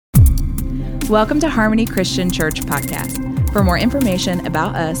Welcome to Harmony Christian Church Podcast. For more information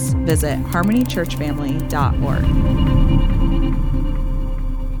about us, visit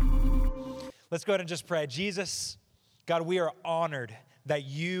harmonychurchfamily.org. Let's go ahead and just pray. Jesus, God, we are honored that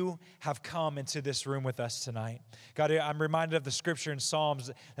you have come into this room with us tonight. God, I'm reminded of the scripture in Psalms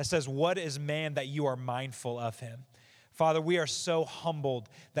that says, "What is man that you are mindful of him?" Father, we are so humbled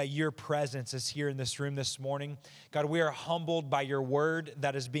that your presence is here in this room this morning. God, we are humbled by your word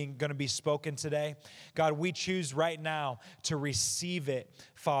that is going to be spoken today. God, we choose right now to receive it,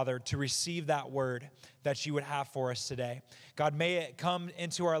 Father, to receive that word that you would have for us today. God, may it come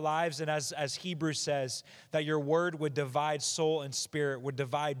into our lives, and as Hebrews says, that your word would divide soul and spirit, would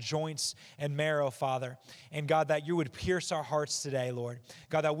divide joints and marrow, Father. And God, that you would pierce our hearts today, Lord.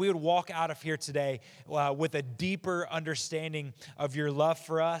 God, that we would walk out of here today with a deeper understanding of your love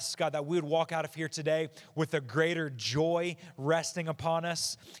for us. God, that we would walk out of here today with a greater joy resting upon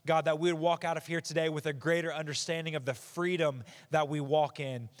us. God, that we would walk out of here today with a greater understanding of the freedom that we walk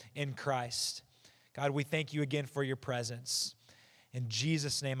in Christ. God, we thank you again for your presence. In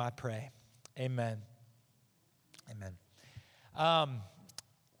Jesus' name I pray. Amen. Amen.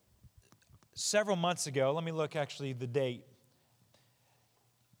 Several months ago, let me look actually the date.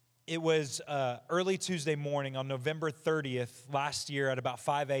 It was early Tuesday morning on November 30th last year at about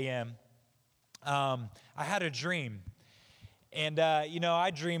 5 a.m. I had a dream. And, I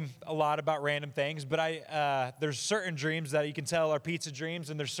dream a lot about random things, but there's certain dreams that you can tell are pizza dreams,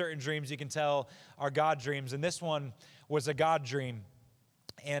 and there's certain dreams you can tell are God dreams. And this one was a God dream.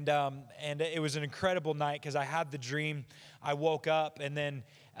 And it was an incredible night because I had the dream. I woke up, and then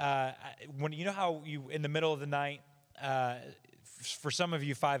when you know how you in the middle of the night, for some of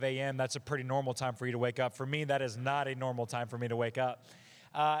you, 5 a.m., that's a pretty normal time for you to wake up. For me, that is not a normal time for me to wake up.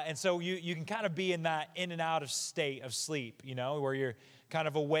 And so you can kind of be in that in and out of state of sleep, where you're kind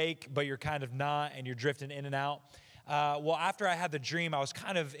of awake, but you're kind of not, and you're drifting in and out. Well, after I had the dream, I was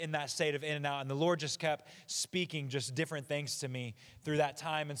kind of in that state of in and out, and the Lord just kept speaking just different things to me through that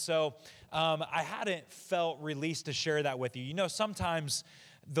time. And so I hadn't felt released to share that with you. Sometimes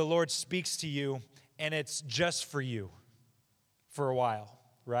the Lord speaks to you, and it's just for you for a while,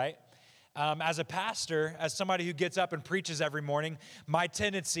 right? As a pastor, as somebody who gets up and preaches every morning, my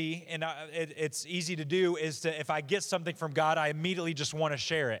tendency, and it's easy to do, is to, if I get something from God, I immediately just want to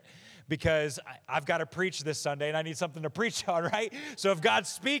share it because I've got to preach this Sunday and I need something to preach on, right? So if God's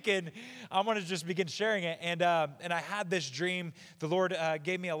speaking, I'm going to just begin sharing it. And I had this dream. The Lord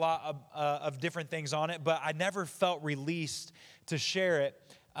gave me a lot of different things on it, but I never felt released to share it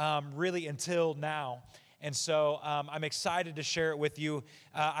really until now. And so I'm excited to share it with you.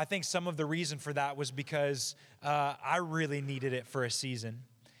 I think some of the reason for that was because I really needed it for a season.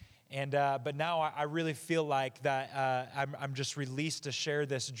 But now I really feel like that I'm just released to share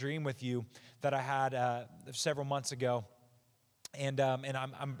this dream with you that I had several months ago. And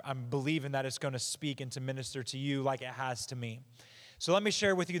I'm believing that it's going to speak and to minister to you like it has to me. So let me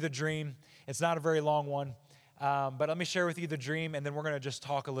share with you the dream. It's not a very long one. But let me share with you the dream, and then we're going to just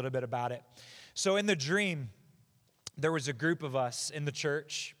talk a little bit about it. So in the dream, there was a group of us in the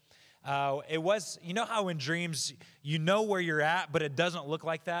church. It was, how in dreams, you know where you're at, but it doesn't look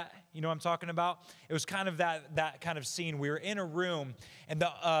like that. You know what I'm talking about? It was kind of that kind of scene. We were in a room, and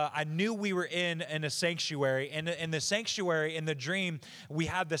I knew we were in a sanctuary. And in the sanctuary, in the dream, we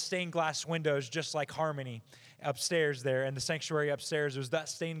had the stained glass windows, just like Harmony upstairs there. And the sanctuary upstairs was that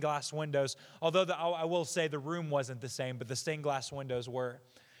stained glass windows. Although I will say the room wasn't the same, but the stained glass windows were.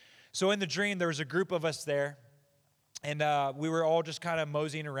 So in the dream, there was a group of us there. And we were all just kind of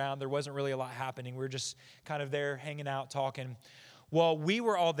moseying around. There wasn't really a lot happening. We were just kind of there hanging out, talking. Well, we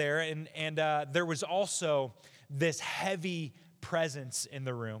were all there, and there was also this heavy presence in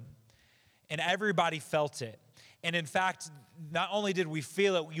the room. And everybody felt it. And in fact, not only did we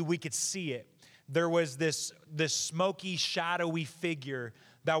feel it, we could see it. There was this smoky, shadowy figure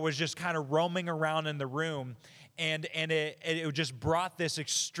that was just kind of roaming around in the room. And it just brought this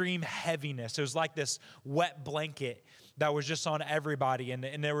extreme heaviness. It was like this wet blanket that was just on everybody.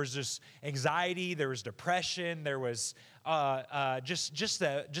 And there was just anxiety, there was depression, there was just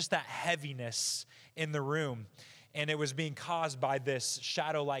that heaviness in the room. And it was being caused by this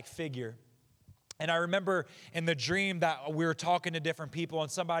shadow-like figure. And I remember in the dream that we were talking to different people,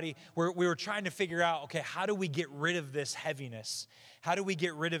 and we were trying to figure out, okay, how do we get rid of this heaviness? How do we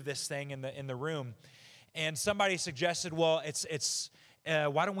get rid of this thing in the room? And somebody suggested, well,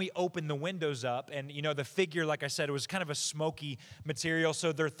 why don't we open the windows up? And, the figure, like I said, it was kind of a smoky material.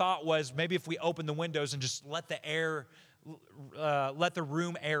 So their thought was maybe if we open the windows and just let the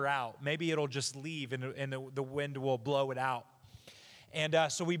room air out, maybe it'll just leave and the wind will blow it out. And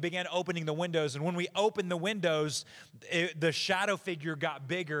so we began opening the windows. And when we opened the windows, the shadow figure got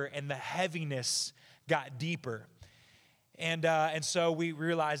bigger and the heaviness got deeper. And so we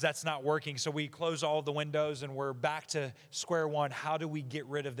realized that's not working. So we close all the windows and we're back to square one. How do we get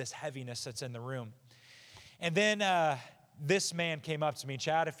rid of this heaviness that's in the room? And then this man came up to me.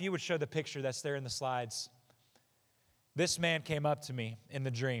 Chad, if you would show the picture that's there in the slides. This man came up to me in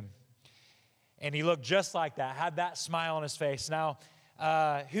the dream. And he looked just like that, had that smile on his face. Now,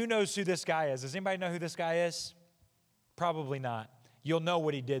 who knows who this guy is? Does anybody know who this guy is? Probably not. You'll know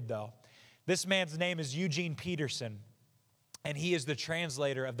what he did, though. This man's name is Eugene Peterson, and he is the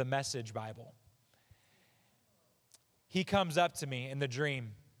translator of the Message Bible. He comes up to me in the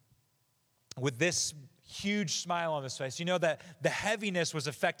dream with this huge smile on his face. You know that the heaviness was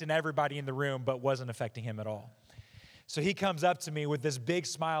affecting everybody in the room, but wasn't affecting him at all. So he comes up to me with this big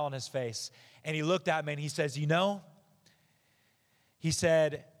smile on his face, and he looked at me and he says, he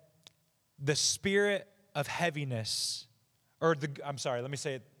said, the spirit of heaviness, let me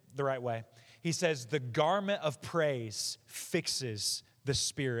say it the right way. He says, the garment of praise fixes the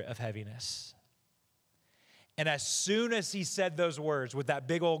spirit of heaviness. And as soon as he said those words, with that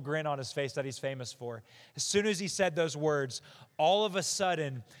big old grin on his face that he's famous for, as soon as he said those words, all of a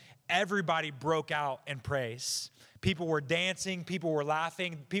sudden, everybody broke out in praise. People were dancing, people were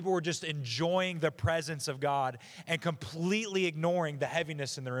laughing, people were just enjoying the presence of God and completely ignoring the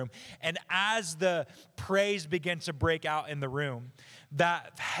heaviness in the room. And as the praise began to break out in the room,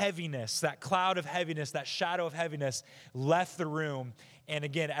 that heaviness, that cloud of heaviness, that shadow of heaviness left the room. And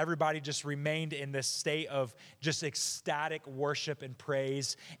again, everybody just remained in this state of just ecstatic worship and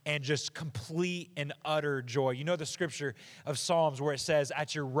praise and just complete and utter joy. You know the scripture of Psalms where it says,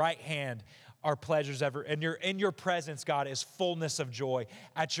 at your right hand are pleasures ever, and in your presence, God, is fullness of joy.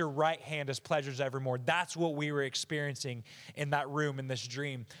 At your right hand is pleasures evermore. That's what we were experiencing in that room, in this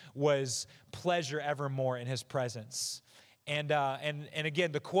dream, was pleasure evermore in his presence. And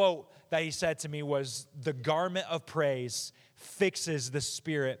again, the quote that he said to me was, the garment of praise fixes the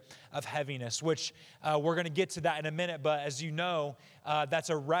spirit of heaviness, which we're going to get to that in a minute. But as you know, that's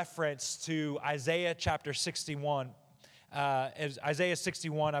a reference to Isaiah chapter 61. Isaiah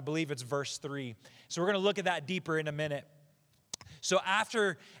 61, I believe it's verse 3. So we're going to look at that deeper in a minute. So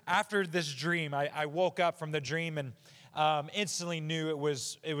after this dream, I woke up from the dream and instantly knew it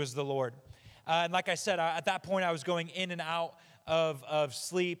was the Lord. And like I said, at that point, I was going in and out of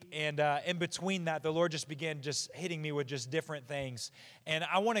sleep. And in between that, the Lord just began just hitting me with just different things. And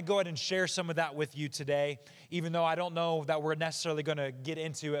I want to go ahead and share some of that with you today, even though I don't know that we're necessarily going to get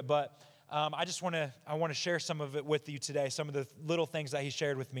into it. But I want to share some of it with you today, some of the little things that he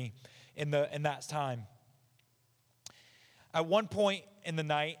shared with me in that time. At one point in the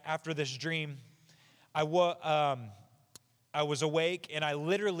night after this dream, I was awake, and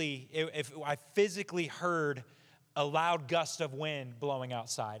I physically heard a loud gust of wind blowing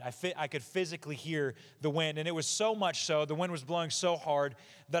outside. I could physically hear the wind, and it was so much so, the wind was blowing so hard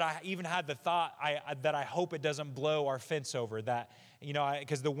that I even had the thought that I hope it doesn't blow our fence over,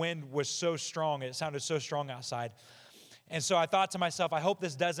 because the wind was so strong, it sounded so strong outside. And so I thought to myself, I hope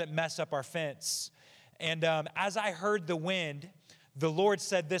this doesn't mess up our fence. And as I heard the wind, the Lord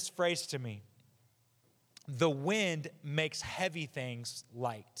said this phrase to me: the wind makes heavy things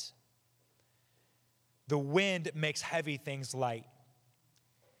light. The wind makes heavy things light.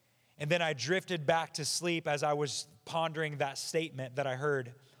 And then I drifted back to sleep as I was pondering that statement that I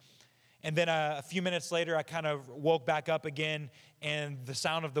heard. And then a few minutes later, I kind of woke back up again, and the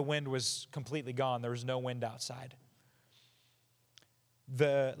sound of the wind was completely gone. There was no wind outside.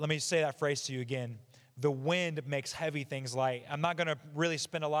 Let me say that phrase to you again. The wind makes heavy things light. I'm not going to really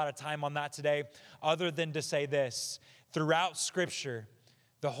spend a lot of time on that today, other than to say this. Throughout Scripture,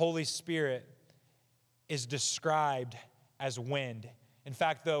 the Holy Spirit is described as wind. In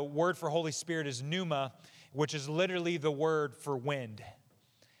fact, the word for Holy Spirit is pneuma, which is literally the word for wind.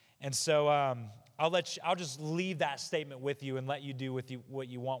 And so I'll just leave that statement with you and let you do what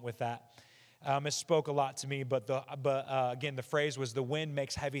you want with that. It spoke a lot to me, but again, the phrase was, the wind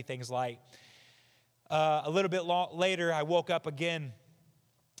makes heavy things light. A little bit later, I woke up again,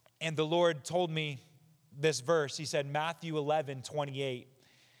 and the Lord told me this verse. He said, Matthew 11:28.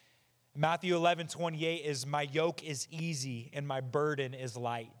 Matthew 11:28 is, my yoke is easy and my burden is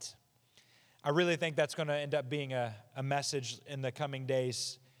light. I really think that's going to end up being a message in the coming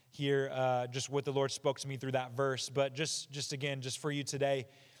days here, just what the Lord spoke to me through that verse. But just again, just for you today,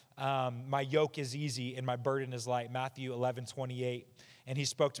 my yoke is easy and my burden is light. Matthew 11:28. And he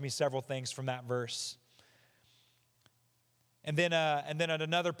spoke to me several things from that verse. And then at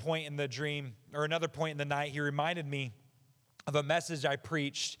another point in the dream, or another point in the night, he reminded me of a message I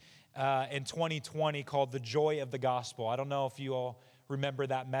preached in 2020 called The Joy of the Gospel. I don't know if you all remember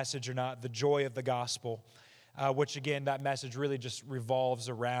that message or not, The Joy of the Gospel, which again, that message really just revolves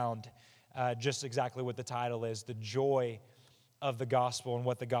around just exactly what the title is, the joy of the gospel and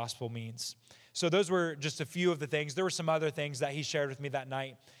what the gospel means. So those were just a few of the things. There were some other things that he shared with me that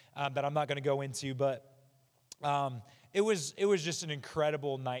night that I'm not going to go into, but it was just an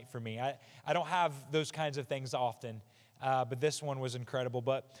incredible night for me. I don't have those kinds of things often, but this one was incredible.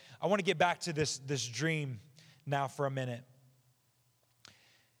 But I want to get back to this dream now for a minute.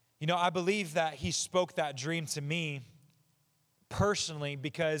 You know, I believe that he spoke that dream to me personally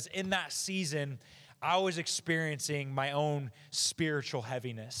because in that season, I was experiencing my own spiritual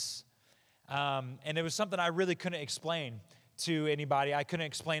heaviness. And it was something I really couldn't explain to anybody. I couldn't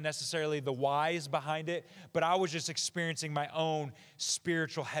explain necessarily the whys behind it, but I was just experiencing my own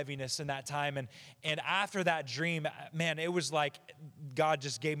spiritual heaviness in that time. And after that dream, man, it was like God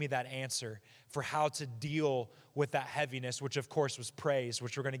just gave me that answer for how to deal with that heaviness, which of course was praise,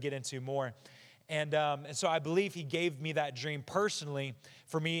 which we're going to get into more. And so I believe he gave me that dream personally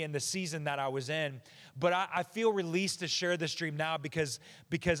for me in the season that I was in. But I feel released to share this dream now because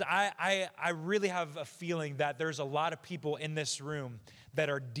I really have a feeling that there's a lot of people in this room that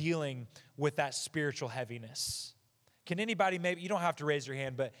are dealing with that spiritual heaviness. Can anybody, maybe you don't have to raise your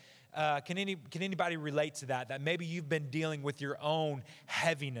hand, but can anybody relate to that? That maybe you've been dealing with your own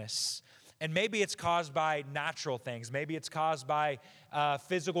heaviness. And maybe it's caused by natural things. Maybe it's caused by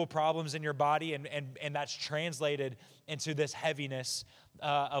physical problems in your body, and that's translated into this heaviness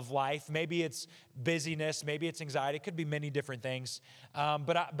of life. Maybe it's busyness. Maybe it's anxiety. It could be many different things.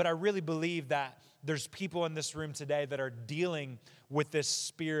 But I really believe that there's people in this room today that are dealing with this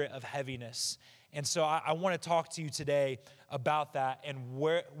spirit of heaviness. And so I want to talk to you today about that and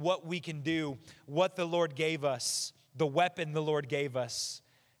what we can do, what the Lord gave us, the weapon the Lord gave us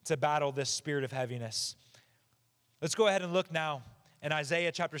to battle this spirit of heaviness. Let's go ahead and look now in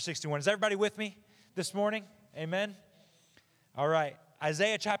Isaiah chapter 61. Is everybody with me this morning? Amen? All right.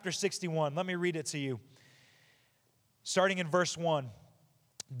 Isaiah chapter 61. Let me read it to you. Starting in verse 1.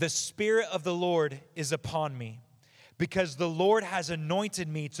 The Spirit of the Lord is upon me, because the Lord has anointed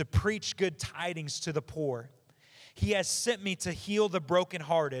me to preach good tidings to the poor. He has sent me to heal the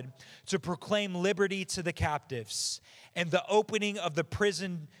brokenhearted, to proclaim liberty to the captives, and the opening of the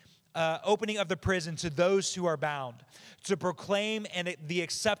prison to those who are bound, to proclaim the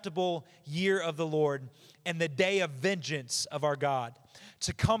acceptable year of the Lord and the day of vengeance of our God,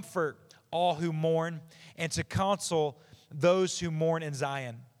 to comfort all who mourn and to console those who mourn in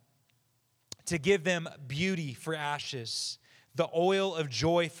Zion, to give them beauty for ashes, the oil of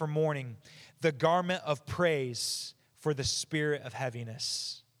joy for mourning, the garment of praise for the spirit of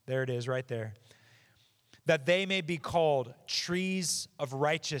heaviness. There it is right there. That they may be called trees of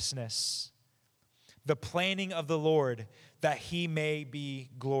righteousness, the planting of the Lord, that he may be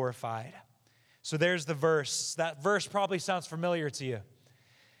glorified. So there's the verse. That verse probably sounds familiar to you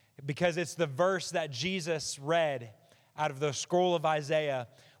because it's the verse that Jesus read out of the scroll of Isaiah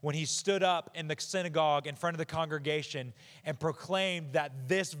when he stood up in the synagogue in front of the congregation and proclaimed that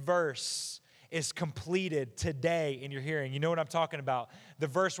this verse is completed today in your hearing. You know what I'm talking about. The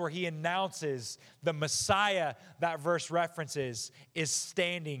verse where he announces the Messiah that verse references is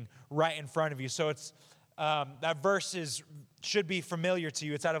standing right in front of you. So it's that verse should be familiar to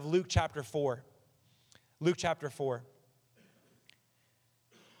you. It's out of Luke chapter 4. Luke chapter 4.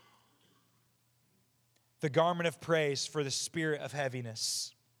 The garment of praise for the spirit of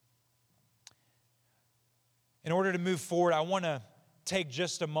heaviness. In order to move forward, I want to take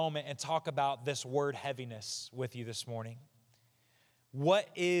just a moment and talk about this word heaviness with you this morning. What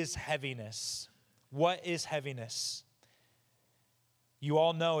is heaviness? What is heaviness? You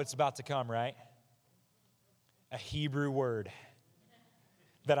all know it's about to come, right? A Hebrew word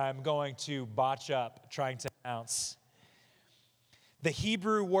that I'm going to botch up trying to pronounce. The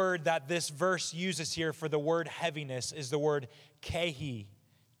Hebrew word that this verse uses here for the word heaviness is the word kehi.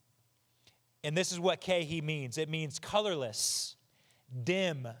 And this is what kehi means. It means colorless,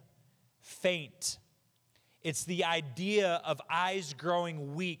 dim, faint. It's the idea of eyes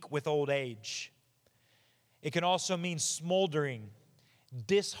growing weak with old age. It can also mean smoldering,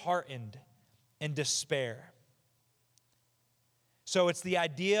 disheartened, and despair. So it's the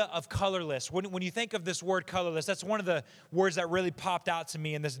idea of colorless. When you think of this word colorless, that's one of the words that really popped out to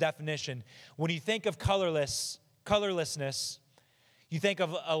me in this definition. When you think of colorlessness, you think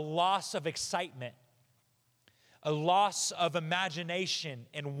of a loss of excitement, a loss of imagination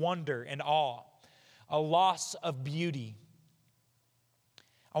and wonder and awe, a loss of beauty.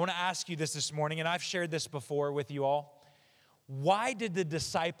 I want to ask you this morning, and I've shared this before with you all. Why did the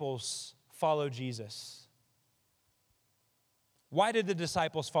disciples follow Jesus? Why did the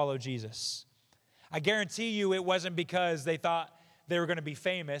disciples follow Jesus? I guarantee you it wasn't because they thought they were going to be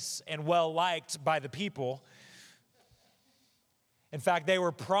famous and well-liked by the people. In fact, they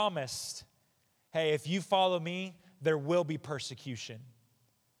were promised, hey, if you follow me, there will be persecution.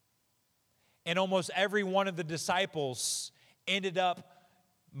 And almost every one of the disciples ended up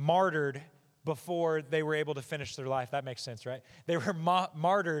martyred before they were able to finish their life. That makes sense, right? They were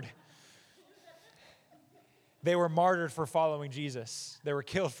martyred. They were martyred for following Jesus. They were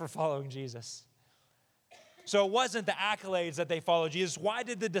killed for following Jesus. So it wasn't the accolades that they followed Jesus. Why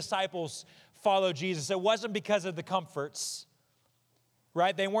did the disciples follow Jesus? It wasn't because of the comforts,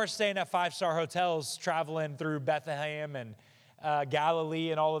 right? They weren't staying at 5-star hotels, traveling through Bethlehem and Galilee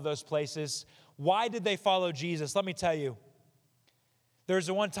and all of those places. Why did they follow Jesus? Let me tell you. There's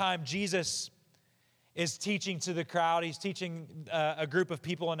one time Jesus is teaching to the crowd. He's teaching a group of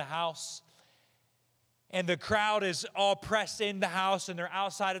people in a house. And the crowd is all pressed in the house, and they're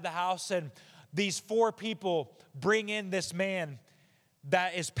outside of the house. And these 4 people bring in this man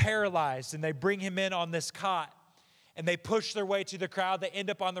that is paralyzed, and they bring him in on this cot. And they push their way to the crowd. They end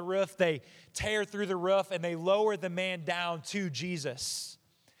up on the roof. They tear through the roof, and they lower the man down to Jesus.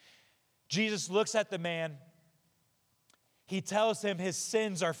 Jesus looks at the man. He tells him his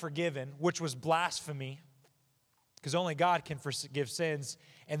sins are forgiven, which was blasphemy, because only God can forgive sins.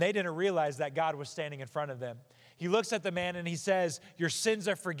 And they didn't realize that God was standing in front of them. He looks at the man and he says, your sins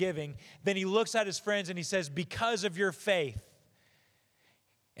are forgiven. Then he looks at his friends and he says, because of your faith.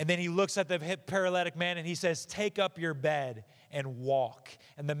 And then he looks at the paralytic man and he says, take up your bed and walk.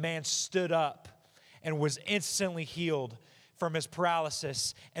 And the man stood up and was instantly healed from his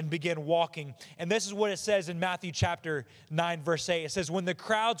paralysis and began walking. And this is what it says in Matthew chapter 9, verse 8. It says, when the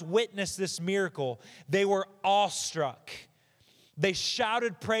crowds witnessed this miracle, they were awestruck. They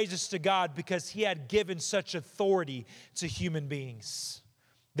shouted praises to God because he had given such authority to human beings.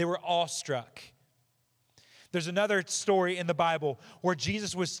 They were awestruck. There's another story in the Bible where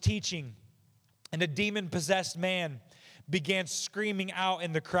Jesus was teaching and a demon-possessed man began screaming out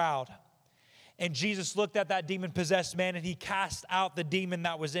in the crowd. And Jesus looked at that demon-possessed man and he cast out the demon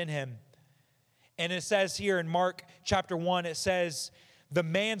that was in him. And it says here in Mark chapter 1, it says, the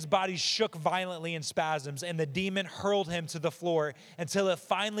man's body shook violently in spasms, and the demon hurled him to the floor until it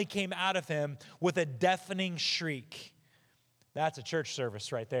finally came out of him with a deafening shriek. That's a church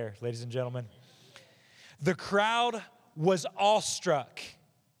service right there, ladies and gentlemen. The crowd was awestruck,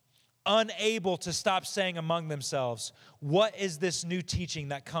 unable to stop saying among themselves, what is this new teaching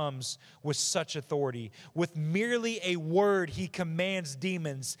that comes with such authority? With merely a word, he commands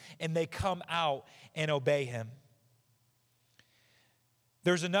demons, and they come out and obey him.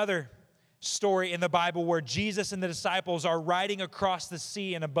 There's another story in the Bible where Jesus and the disciples are riding across the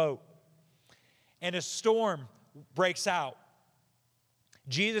sea in a boat, and a storm breaks out.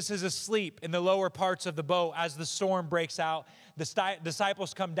 Jesus is asleep in the lower parts of the boat as the storm breaks out. The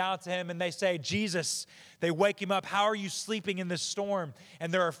disciples come down to him and they say, Jesus, they wake him up. How are you sleeping in this storm?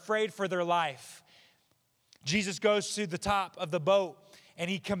 And they're afraid for their life. Jesus goes to the top of the boat and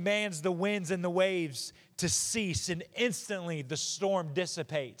he commands the winds and the waves to cease. And instantly the storm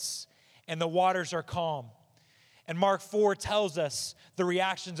dissipates and the waters are calm. And Mark 4 tells us the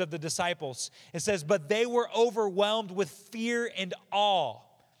reactions of the disciples. It says, but they were overwhelmed with fear and awe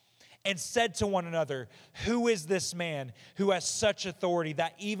and said to one another, who is this man who has such authority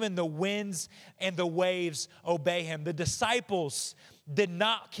that even the winds and the waves obey him? The disciples did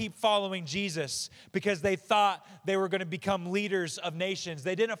not keep following Jesus because they thought they were going to become leaders of nations.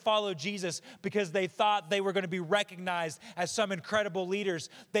 They didn't follow Jesus because they thought they were going to be recognized as some incredible leaders.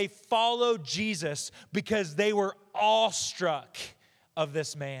 They followed Jesus because they were awestruck of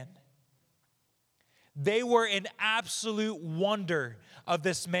this man. They were in absolute wonder of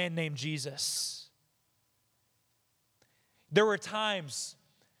this man named Jesus. There were times,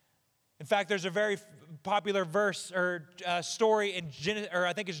 in fact, there's a very popular verse or story in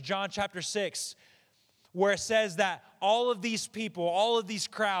I think it's John chapter 6, where it says that all of these people, all of these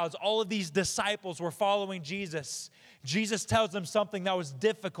crowds, all of these disciples were following Jesus. Jesus tells them something that was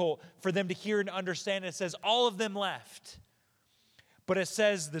difficult for them to hear and understand. It says all of them left, but it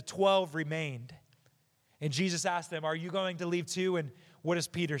says the 12 remained. And Jesus asked them, are you going to leave too? And what does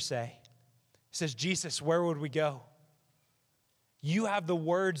Peter say? He says, Jesus, where would we go? You have the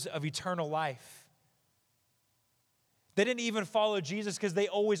words of eternal life. They didn't even follow Jesus because they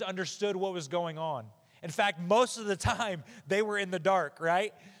always understood what was going on. In fact, most of the time, they were in the dark,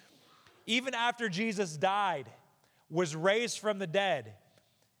 right? Even after Jesus died, was raised from the dead,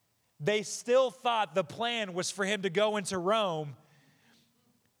 They still thought the plan was for him to go into Rome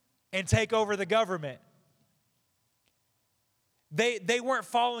and take over the government. They weren't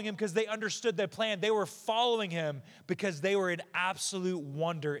following him because they understood the plan. They were following him because they were in absolute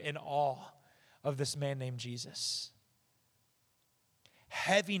wonder and awe of this man named Jesus.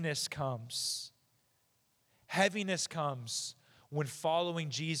 Heaviness comes. Heaviness comes when following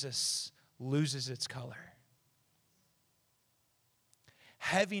Jesus loses its color.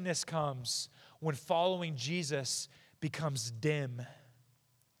 Heaviness comes when following Jesus becomes dim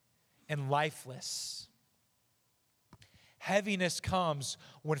and lifeless. Heaviness comes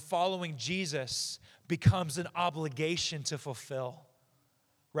when following Jesus becomes an obligation to fulfill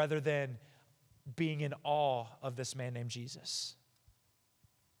rather than being in awe of this man named Jesus.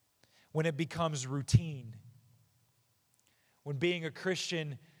 When it becomes routine. When being a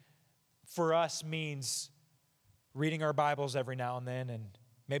Christian for us means reading our Bibles every now and then and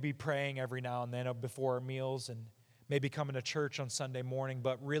maybe praying every now and then before our meals and maybe coming to church on Sunday morning,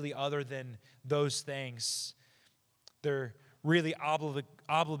 but really other than those things, they're really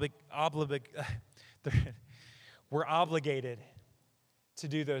we're obligated to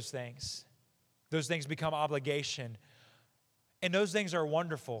do those things. Those things become obligation. And those things are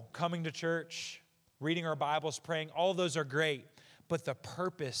wonderful. Coming to church, reading our Bibles, praying, all those are great. But the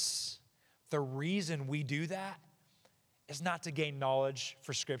purpose, the reason we do that is not to gain knowledge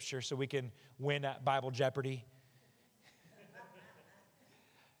for Scripture so we can win at Bible Jeopardy.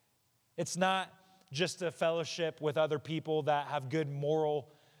 It's not just a fellowship with other people that have good moral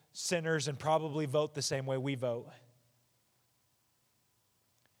sinners and probably vote the same way we vote.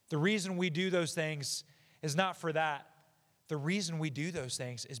 The reason we do those things is not for that. The reason we do those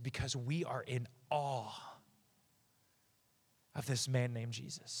things is because we are in awe of this man named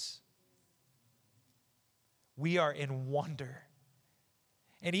Jesus. We are in wonder.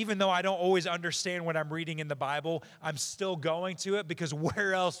 And even though I don't always understand what I'm reading in the Bible, I'm still going to it because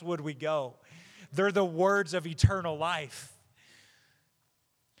where else would we go? They're the words of eternal life.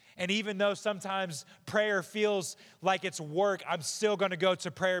 And even though sometimes prayer feels like it's work, I'm still going to go to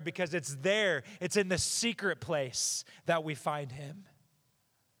prayer because it's there. It's in the secret place that we find him.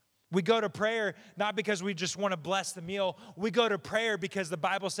 We go to prayer not because we just want to bless the meal. We go to prayer because the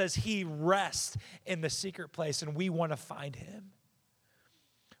Bible says he rests in the secret place and we want to find him.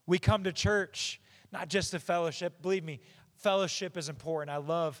 We come to church not just to fellowship. Believe me, fellowship is important. I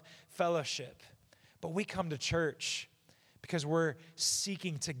love fellowship. But we come to church because we're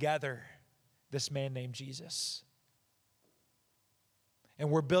seeking together this man named Jesus. And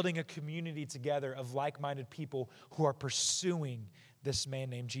we're building a community together of like-minded people who are pursuing this man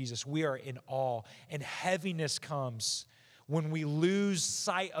named Jesus. We are in awe. And heaviness comes when we lose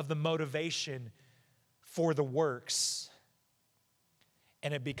sight of the motivation for the works.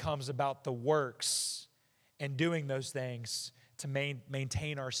 And it becomes about the works and doing those things to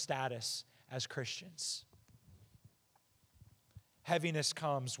maintain our status as Christians. Heaviness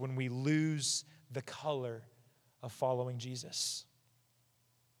comes when we lose the color of following Jesus.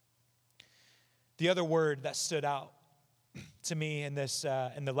 The other word that stood out to me in this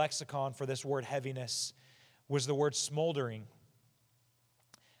in the lexicon for this word heaviness was the word smoldering.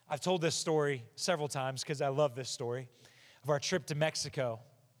 I've told this story several times because I love this story of our trip to Mexico.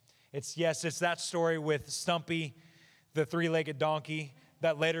 It's that story with Stumpy, the three-legged donkey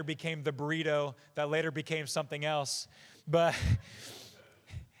that later became the burrito, that later became something else. But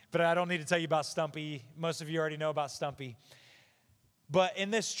I don't need to tell you about Stumpy. Most of you already know about Stumpy. But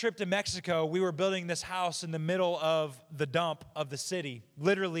in this trip to Mexico, we were building this house in the middle of the dump of the city,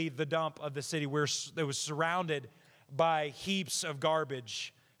 literally the dump of the city, where it was surrounded by heaps of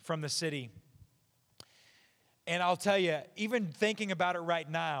garbage from the city. And I'll tell you, even thinking about it right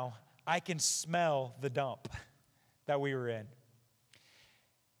now, I can smell the dump that we were in.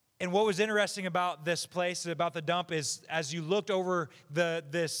 And what was interesting about this place, about the dump, is as you looked over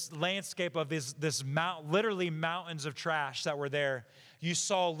this landscape of this literally mountains of trash that were there, you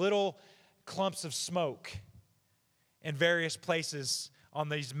saw little clumps of smoke in various places on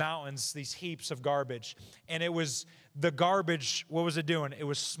these mountains, these heaps of garbage. And it was the garbage, what was it doing? It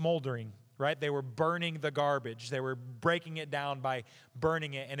was smoldering, right? They were burning the garbage. They were breaking it down by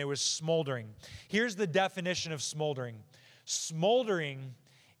burning it, and it was smoldering. Here's the definition of smoldering. Smoldering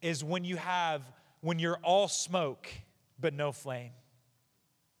is when you're all smoke, but no flame.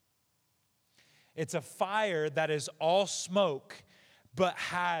 It's a fire that is all smoke, but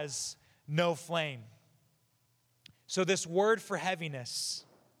has no flame. So this word for heaviness,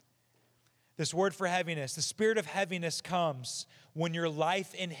 the spirit of heaviness comes when your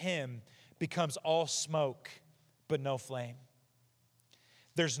life in him becomes all smoke, but no flame.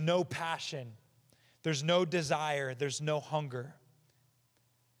 There's no passion. There's no desire. There's no hunger.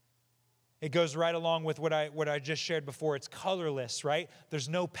 It goes right along with what I just shared before. It's colorless, right? There's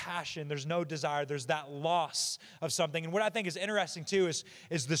no passion. There's no desire. There's that loss of something. And what I think is interesting too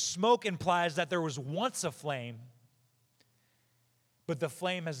is the smoke implies that there was once a flame, but the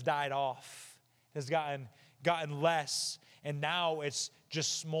flame has died off, has gotten less, and now it's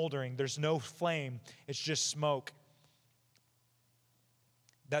just smoldering. There's no flame. It's just smoke.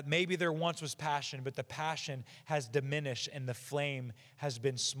 That maybe there once was passion, but the passion has diminished and the flame has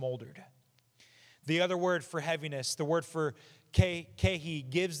been smoldered. The other word for heaviness, the word for kehi,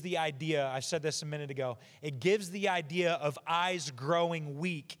 gives the idea, I said this a minute ago, it gives the idea of eyes growing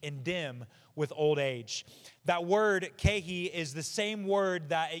weak and dim with old age. That word kehi is the same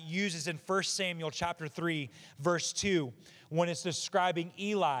word that it uses in 1 Samuel chapter 3, verse 2, when it's describing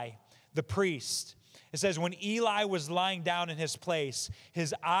Eli, the priest. It says, when Eli was lying down in his place,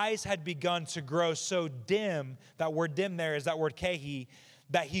 his eyes had begun to grow so dim, that word dim there is that word kehi,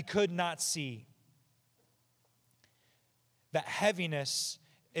 that he could not see. That heaviness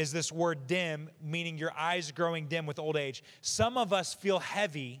is this word dim, meaning your eyes growing dim with old age. Some of us feel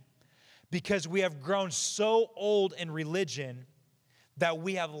heavy because we have grown so old in religion that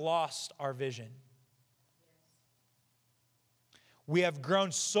we have lost our vision. We have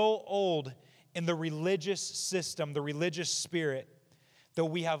grown so old in the religious system, the religious spirit, that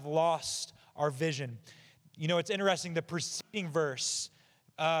we have lost our vision. You know, it's interesting, the preceding verse,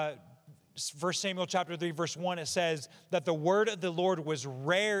 1 Samuel chapter 3, verse 1, it says that the word of the Lord was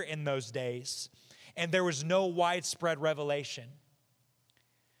rare in those days, and there was no widespread revelation.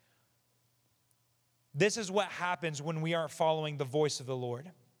 This is what happens when we aren't following the voice of the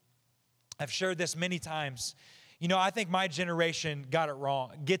Lord. I've shared this many times. You know, I think my generation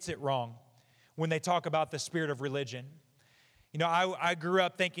gets it wrong when they talk about the spirit of religion. You know, I grew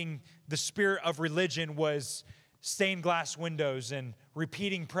up thinking the spirit of religion was stained glass windows and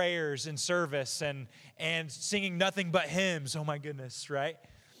repeating prayers in service and singing nothing but hymns. Oh my goodness, right?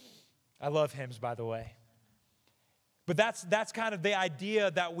 I love hymns, by the way. But that's kind of the idea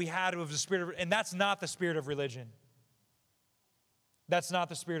that we had of the spirit of, and that's not the spirit of religion. That's not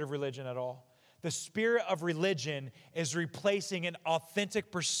the spirit of religion at all. The spirit of religion is replacing an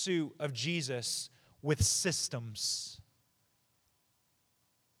authentic pursuit of Jesus with systems.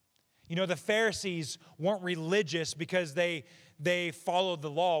 You know, the Pharisees weren't religious because they followed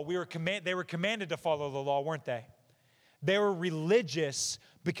the law. They were commanded to follow the law, weren't they? They were religious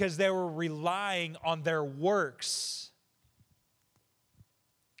because they were relying on their works.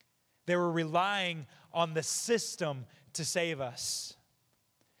 They were relying on the system to save us.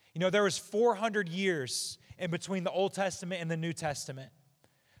 You know, there was 400 years in between the Old Testament and the New Testament.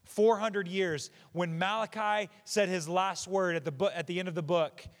 400 years. When Malachi said his last word at the end of the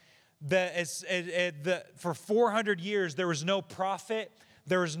book, for 400 years, there was no prophet,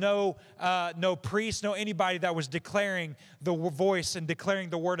 there was no priest, no anybody that was declaring the voice and declaring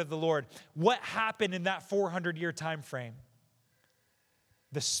the word of the Lord. What happened in that 400-year time frame?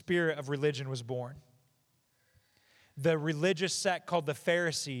 The spirit of religion was born. The religious sect called the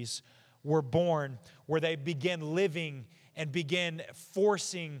Pharisees were born, where they began living and began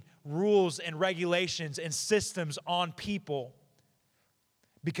forcing rules and regulations and systems on people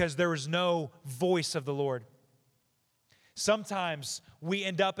because there was no voice of the Lord. Sometimes we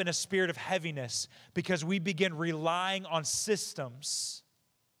end up in a spirit of heaviness because we begin relying on systems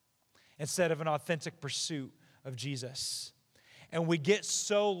instead of an authentic pursuit of Jesus. And we get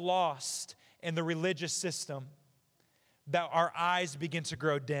so lost in the religious system that our eyes begin to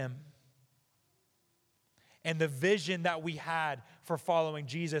grow dim. And the vision that we had for following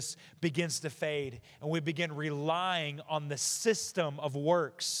Jesus begins to fade. And we begin relying on the system of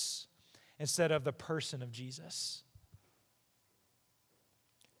works instead of the person of Jesus.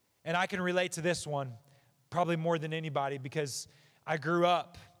 And I can relate to this one probably more than anybody because I grew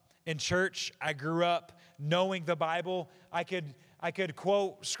up in church. I grew up knowing the Bible. I could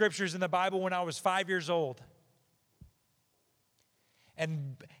quote scriptures in the Bible when I was 5 years old.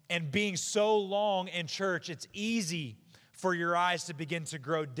 And being so long in church, it's easy for your eyes to begin to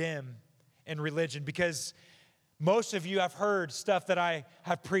grow dim in religion because most of you have heard stuff that I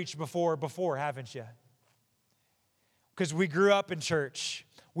have preached before, haven't you? Because we grew up in church.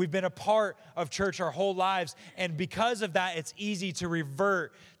 We've been a part of church our whole lives. And because of that, it's easy to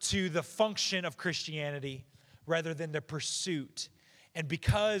revert to the function of Christianity rather than the pursuit. And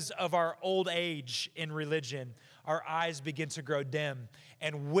because of our old age in religion, our eyes begin to grow dim.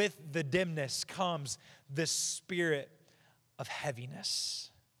 And with the dimness comes this spirit of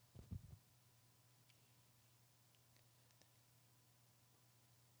heaviness.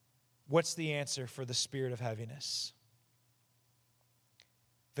 What's the answer for the spirit of heaviness?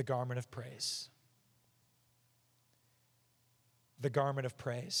 The garment of praise. The garment of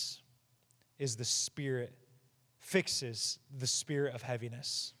praise is the spirit, fixes the spirit of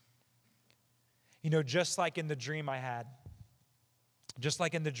heaviness. You know, just like in the dream I had,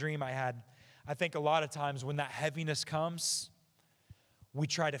 I think a lot of times when that heaviness comes, we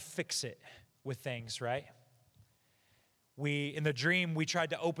try to fix it with things, right? In the dream, we tried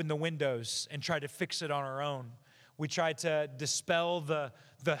to open the windows and try to fix it on our own. We tried to dispel the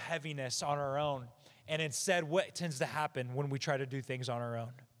heaviness on our own. And instead, what tends to happen when we try to do things on our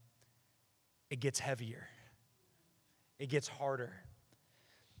own? It gets heavier. It gets harder.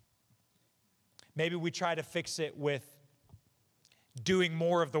 Maybe we try to fix it with doing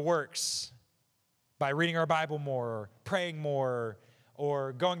more of the works by reading our Bible more, or praying more,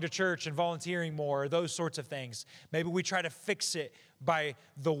 or going to church and volunteering more, or those sorts of things. Maybe we try to fix it by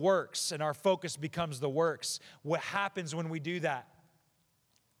the works, and our focus becomes the works. What happens when we do that?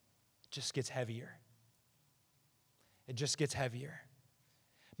 It just gets heavier. It just gets heavier.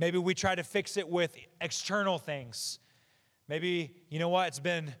 Maybe we try to fix it with external things. Maybe, you know what, it's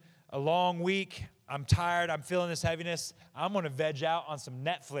been a long week. I'm tired. I'm feeling this heaviness. I'm going to veg out on some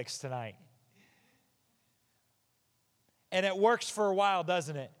Netflix tonight. And it works for a while,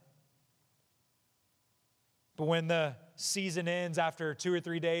 doesn't it? But when the season ends after 2 or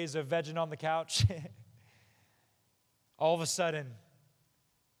 3 days of vegging on the couch, all of a sudden,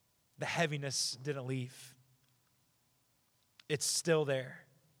 the heaviness didn't leave. It's still there.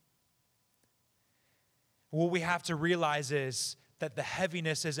 What we have to realize is that the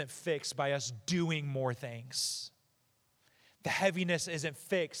heaviness isn't fixed by us doing more things. The heaviness isn't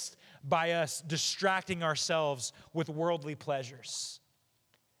fixed by us distracting ourselves with worldly pleasures.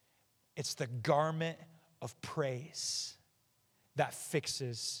 It's the garment of praise that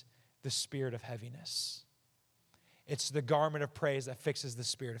fixes the spirit of heaviness. It's the garment of praise that fixes the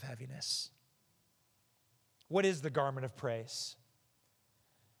spirit of heaviness. What is the garment of praise?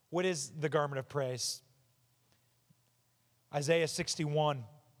 What is the garment of praise? Isaiah 61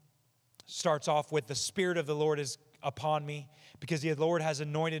 starts off with, the Spirit of the Lord is upon me because the Lord has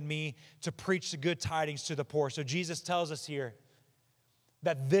anointed me to preach the good tidings to the poor. So Jesus tells us here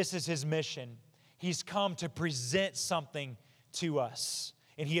that this is his mission. He's come to present something to us,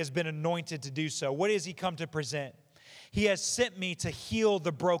 and he has been anointed to do so. What has he come to present? He has sent me to heal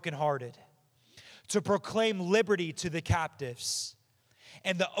the brokenhearted, to proclaim liberty to the captives,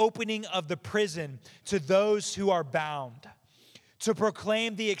 and the opening of the prison to those who are bound, to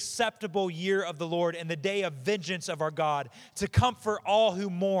proclaim the acceptable year of the Lord and the day of vengeance of our God, to comfort all who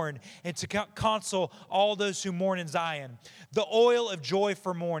mourn and to console all those who mourn in Zion. The oil of joy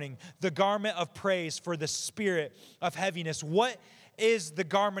for mourning, the garment of praise for the spirit of heaviness. What is the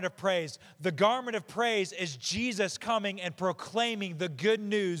garment of praise? The garment of praise is Jesus coming and proclaiming the good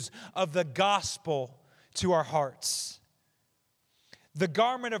news of the gospel to our hearts. The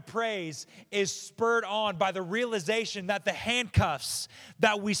garment of praise is spurred on by the realization that the handcuffs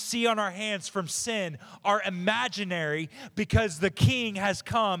that we see on our hands from sin are imaginary because the King has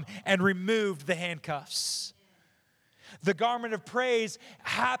come and removed the handcuffs. The garment of praise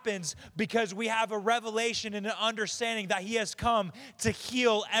happens because we have a revelation and an understanding that he has come to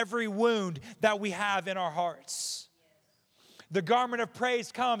heal every wound that we have in our hearts. The garment of praise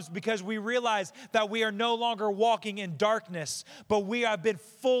comes because we realize that we are no longer walking in darkness, but we have been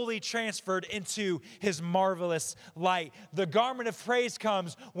fully transferred into his marvelous light. The garment of praise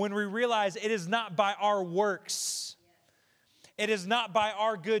comes when we realize it is not by our works. It is not by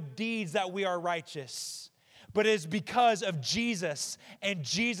our good deeds that we are righteous, but it is because of Jesus and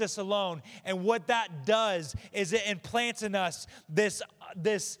Jesus alone. And what that does is it implants in us this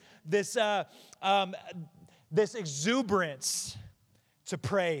exuberance to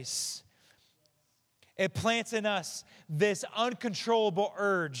praise. It plants in us this uncontrollable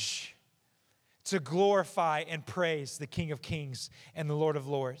urge to glorify and praise the King of Kings and the Lord of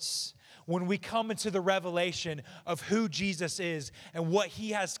Lords. When we come into the revelation of who Jesus is and what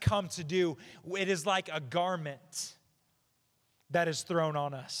he has come to do, it is like a garment that is thrown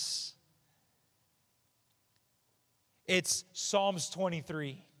on us. It's Psalms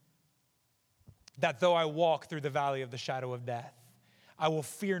 23. That though I walk through the valley of the shadow of death, I will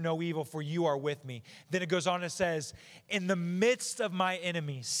fear no evil, for you are with me. Then it goes on and says, in the midst of my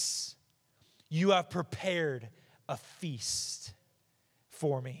enemies, you have prepared a feast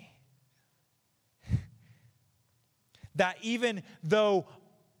for me. That even though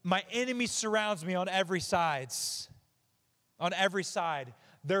my enemy surrounds me on every side,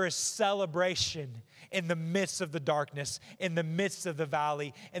 there is celebration in the midst of the darkness, in the midst of the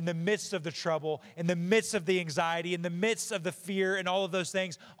valley, in the midst of the trouble, in the midst of the anxiety, in the midst of the fear and all of those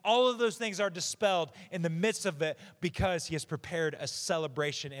things. All of those things are dispelled in the midst of it because he has prepared a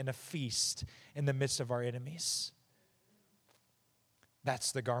celebration and a feast in the midst of our enemies.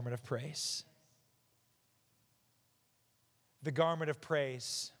 That's the garment of praise. The garment of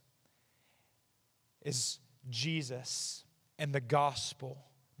praise is Jesus and the gospel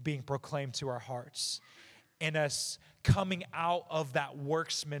being proclaimed to our hearts, and us coming out of that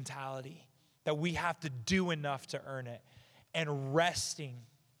works mentality that we have to do enough to earn it, and resting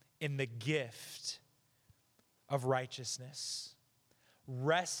in the gift of righteousness,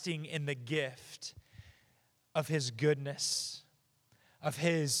 resting in the gift of his goodness, of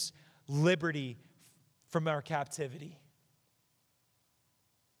his liberty from our captivity.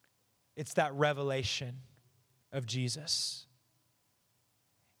 It's that revelation of Jesus.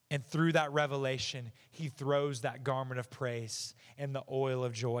 And through that revelation, he throws that garment of praise and the oil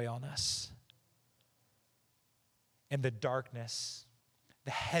of joy on us. And the darkness,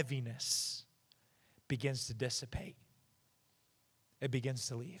 the heaviness begins to dissipate. It begins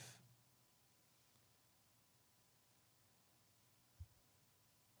to leave.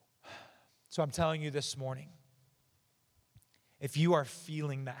 So I'm telling you this morning, if you are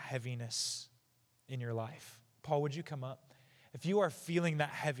feeling that heaviness in your life, Paul, would you come up? If you are feeling that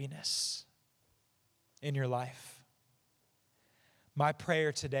heaviness in your life, my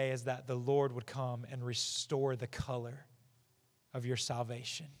prayer today is that the Lord would come and restore the color of your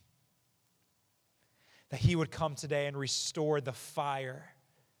salvation. That he would come today and restore the fire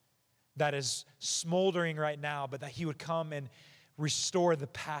that is smoldering right now, but that he would come and restore the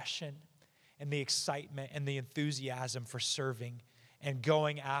passion and the excitement and the enthusiasm for serving and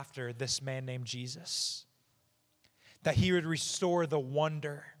going after this man named Jesus. That he would restore the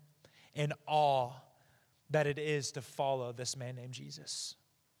wonder and awe that it is to follow this man named Jesus.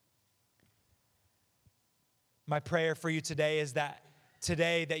 My prayer for you today is that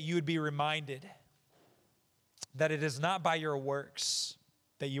you would be reminded that it is not by your works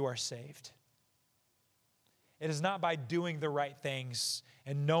that you are saved. It is not by doing the right things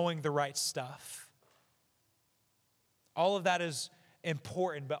and knowing the right stuff. All of that is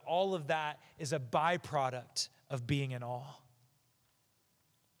important, but all of that is a byproduct of being in awe.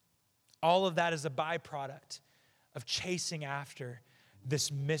 All of that is a byproduct of chasing after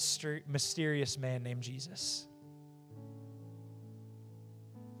this mysterious man named Jesus.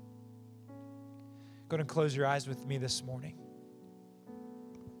 Go ahead and close your eyes with me this morning.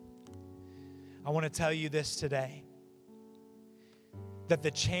 I want to tell you this today, that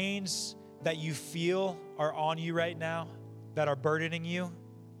the chains that you feel are on you right now, that are burdening you,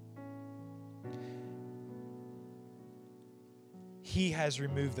 he has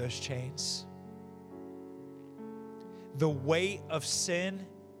removed those chains. The weight of sin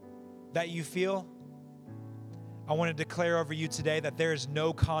that you feel, I want to declare over you today that there is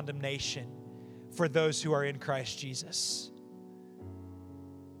no condemnation for those who are in Christ Jesus.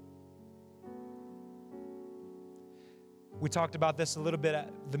 We talked about this a little bit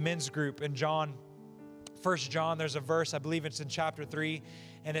at the men's group in 1 John, there's a verse, I believe it's in chapter 3,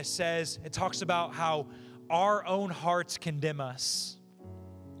 and it talks about how our own hearts condemn us.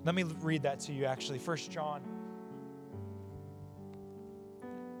 Let me read that to you actually. 1 John.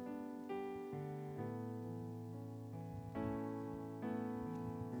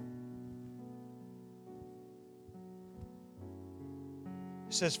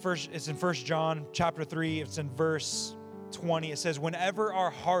 It says it's in 1 John chapter 3, it's in verse 20. It says, whenever our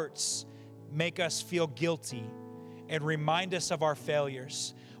hearts make us feel guilty and remind us of our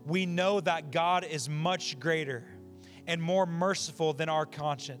failures, we know that God is much greater and more merciful than our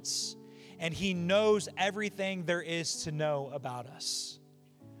conscience, and he knows everything there is to know about us.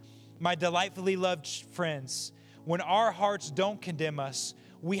 My delightfully loved friends, when our hearts don't condemn us,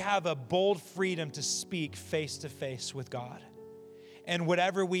 we have a bold freedom to speak face to face with God. And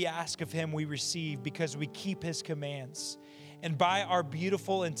whatever we ask of him, we receive because we keep his commands. And by our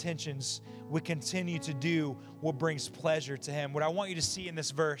beautiful intentions, we continue to do what brings pleasure to him. What I want you to see in this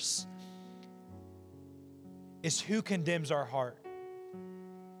verse is who condemns our heart.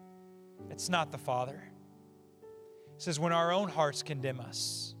 It's not the Father. It says when our own hearts condemn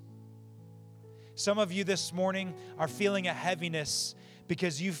us. Some of you this morning are feeling a heaviness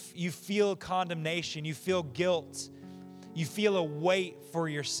because you feel condemnation, you feel guilt, you feel a weight for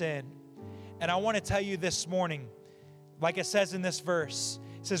your sin. And I want to tell you this morning, like it says in this verse,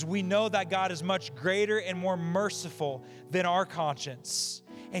 it says, we know that God is much greater and more merciful than our conscience.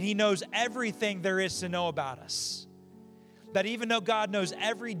 And he knows everything there is to know about us. That even though God knows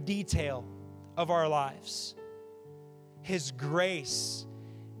every detail of our lives, His grace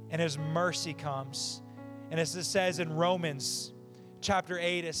and His mercy comes. And as it says in Romans chapter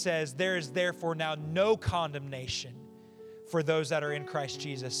 8, it says, there is therefore now no condemnation for those that are in Christ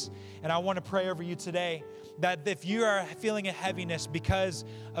Jesus. And I want to pray over you today that if you are feeling a heaviness because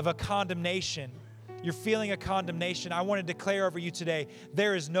of a condemnation, you're feeling a condemnation, I want to declare over you today,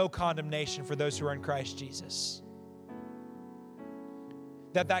 there is no condemnation for those who are in Christ Jesus.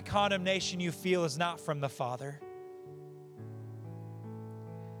 That condemnation you feel is not from the Father,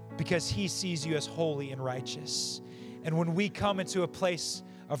 because He sees you as holy and righteous. And when we come into a place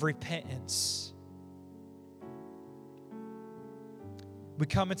of repentance, we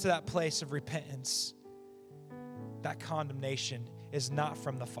come into that place of repentance, that condemnation is not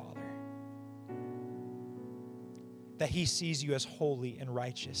from the Father. That He sees you as holy and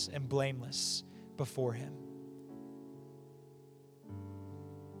righteous and blameless before Him.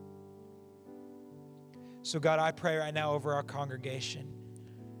 So God, I pray right now over our congregation.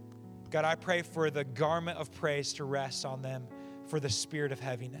 God, I pray for the garment of praise to rest on them for the spirit of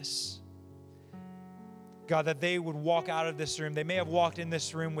heaviness. God, that they would walk out of this room. They may have walked in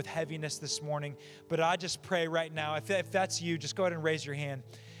this room with heaviness this morning, but I just pray right now, if that's you, just go ahead and raise your hand.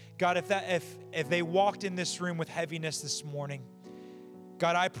 God, if they walked in this room with heaviness this morning,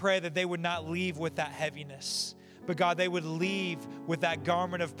 God, I pray that they would not leave with that heaviness, but God, they would leave with that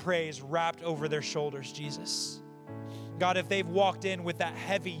garment of praise wrapped over their shoulders, Jesus. God, if they've walked in with that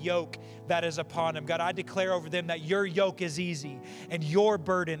heavy yoke that is upon them, God, I declare over them that your yoke is easy and your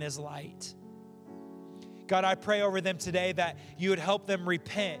burden is light. God, I pray over them today that you would help them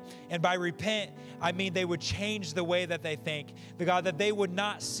repent. And by repent, I mean they would change the way that they think. God, that they would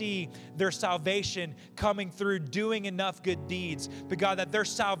not see their salvation coming through doing enough good deeds, but God, that their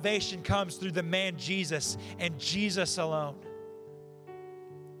salvation comes through the man Jesus and Jesus alone.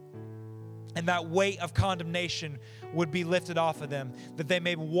 And that weight of condemnation would be lifted off of them, that they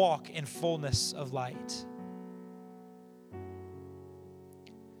may walk in fullness of light.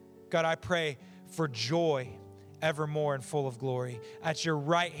 God, I pray for joy evermore and full of glory. At your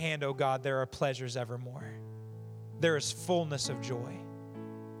right hand, O God, there are pleasures evermore. There is fullness of joy.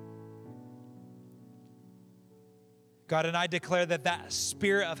 God, and I declare that that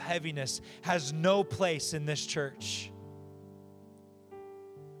spirit of heaviness has no place in this church.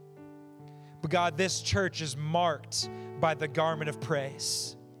 But God, this church is marked by the garment of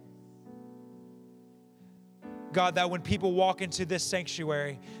praise. God, that when people walk into this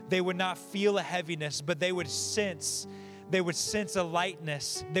sanctuary, they would not feel a heaviness, but they would sense a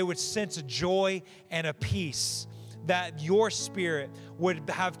lightness, they would sense a joy and a peace, that your spirit would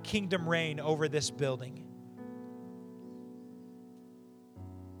have kingdom reign over this building.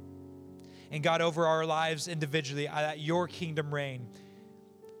 And God, over our lives individually, that your kingdom reign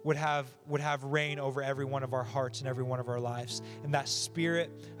would have reign over every one of our hearts and every one of our lives. And that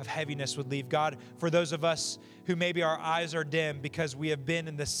spirit of heaviness would leave. God, for those of us who maybe our eyes are dim because we have been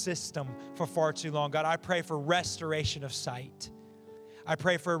in the system for far too long, God, I pray for restoration of sight. I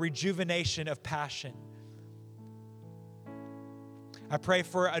pray for a rejuvenation of passion. I pray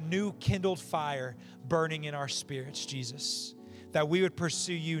for a new kindled fire burning in our spirits, Jesus. That we would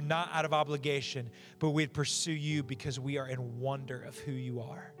pursue you not out of obligation, but we'd pursue you because we are in wonder of who you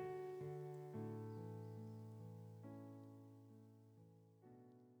are.